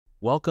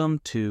Welcome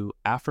to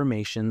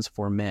Affirmations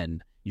for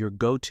Men, your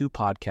go-to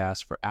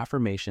podcast for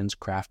affirmations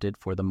crafted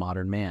for the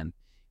modern man.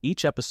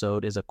 Each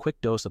episode is a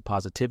quick dose of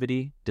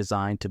positivity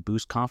designed to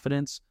boost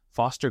confidence,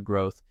 foster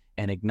growth,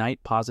 and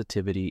ignite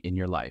positivity in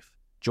your life.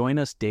 Join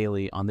us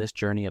daily on this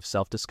journey of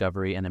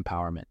self-discovery and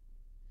empowerment.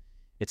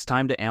 It's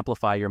time to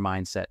amplify your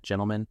mindset,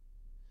 gentlemen.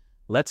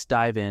 Let's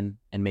dive in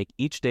and make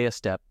each day a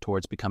step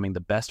towards becoming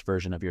the best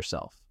version of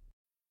yourself.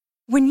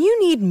 When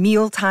you need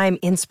mealtime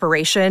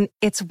inspiration,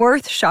 it's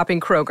worth shopping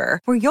Kroger,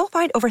 where you'll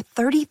find over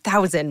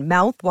 30,000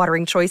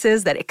 mouth-watering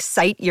choices that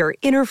excite your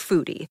inner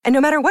foodie. And no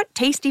matter what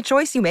tasty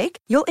choice you make,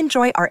 you'll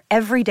enjoy our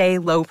everyday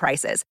low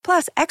prices,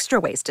 plus extra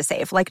ways to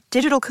save, like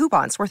digital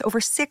coupons worth over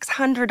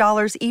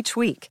 $600 each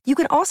week. You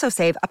can also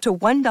save up to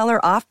 $1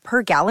 off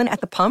per gallon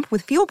at the pump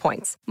with fuel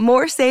points.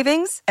 More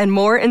savings and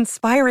more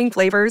inspiring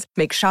flavors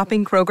make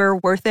shopping Kroger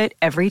worth it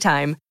every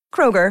time.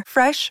 Kroger,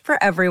 fresh for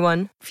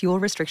everyone. Fuel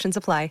restrictions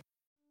apply.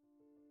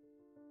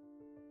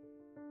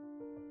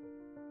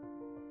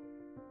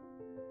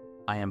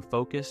 I am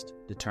focused,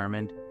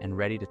 determined, and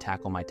ready to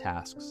tackle my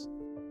tasks.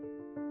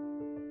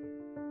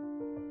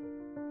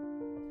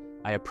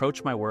 I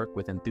approach my work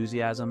with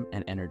enthusiasm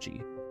and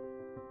energy.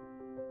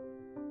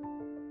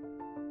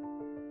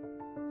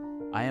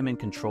 I am in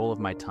control of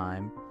my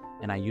time,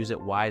 and I use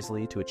it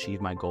wisely to achieve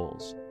my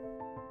goals.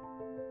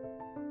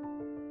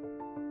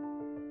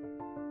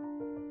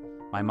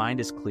 My mind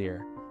is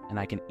clear, and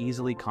I can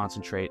easily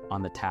concentrate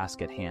on the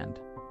task at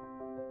hand.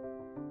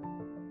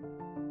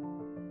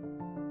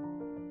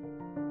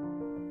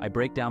 I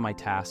break down my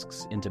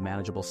tasks into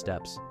manageable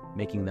steps,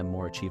 making them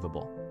more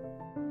achievable.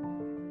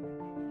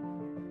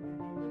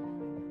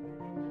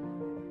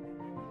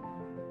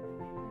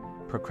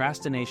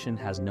 Procrastination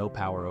has no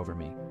power over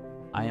me.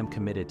 I am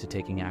committed to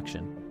taking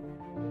action.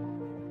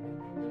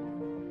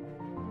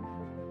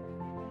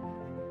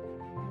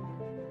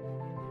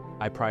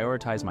 I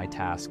prioritize my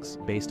tasks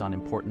based on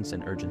importance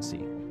and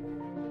urgency.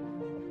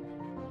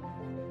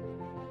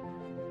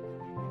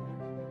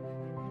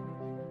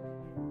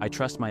 I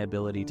trust my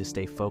ability to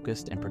stay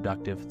focused and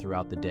productive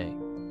throughout the day.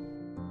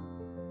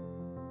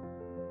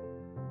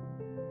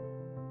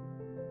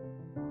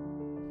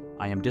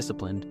 I am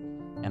disciplined,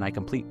 and I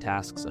complete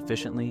tasks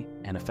efficiently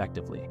and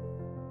effectively.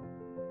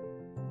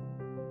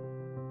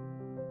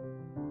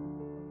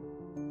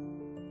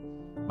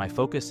 My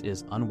focus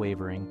is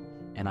unwavering,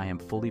 and I am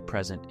fully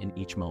present in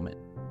each moment.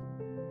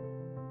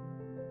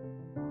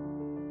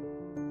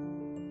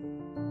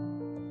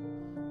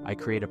 I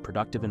create a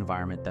productive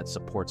environment that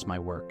supports my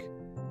work.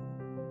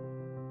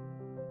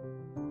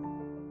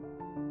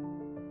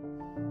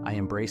 I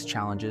embrace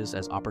challenges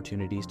as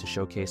opportunities to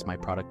showcase my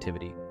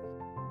productivity.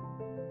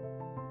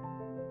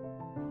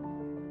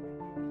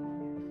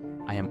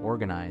 I am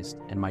organized,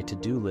 and my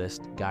to-do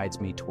list guides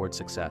me toward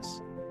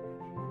success.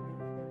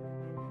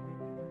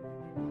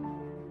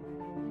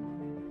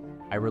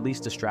 I release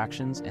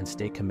distractions and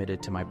stay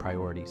committed to my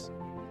priorities.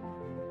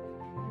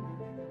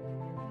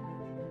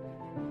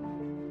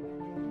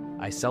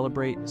 I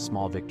celebrate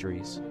small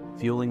victories,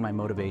 fueling my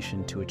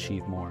motivation to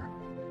achieve more.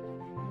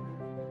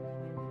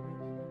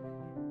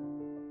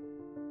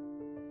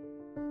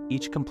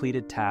 Each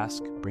completed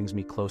task brings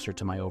me closer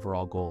to my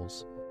overall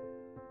goals.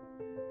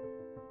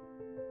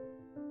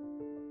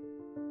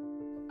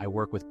 I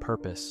work with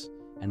purpose,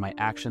 and my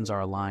actions are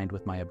aligned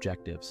with my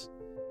objectives.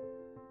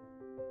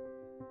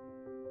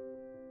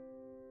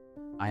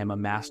 I am a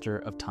master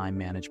of time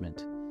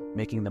management,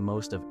 making the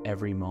most of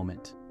every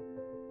moment.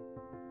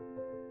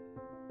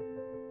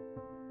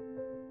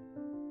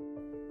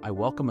 I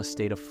welcome a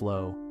state of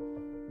flow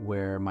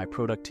where my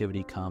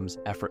productivity comes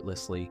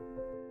effortlessly.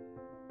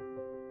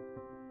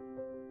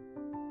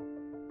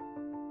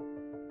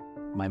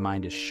 My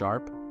mind is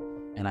sharp,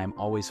 and I am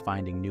always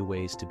finding new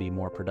ways to be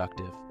more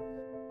productive.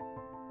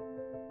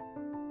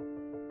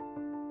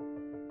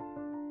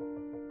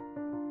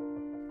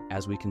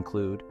 As we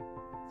conclude,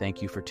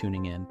 thank you for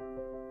tuning in.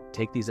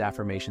 Take these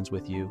affirmations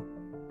with you.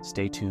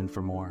 Stay tuned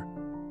for more.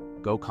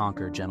 Go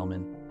conquer,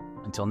 gentlemen.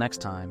 Until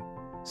next time,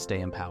 stay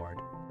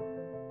empowered.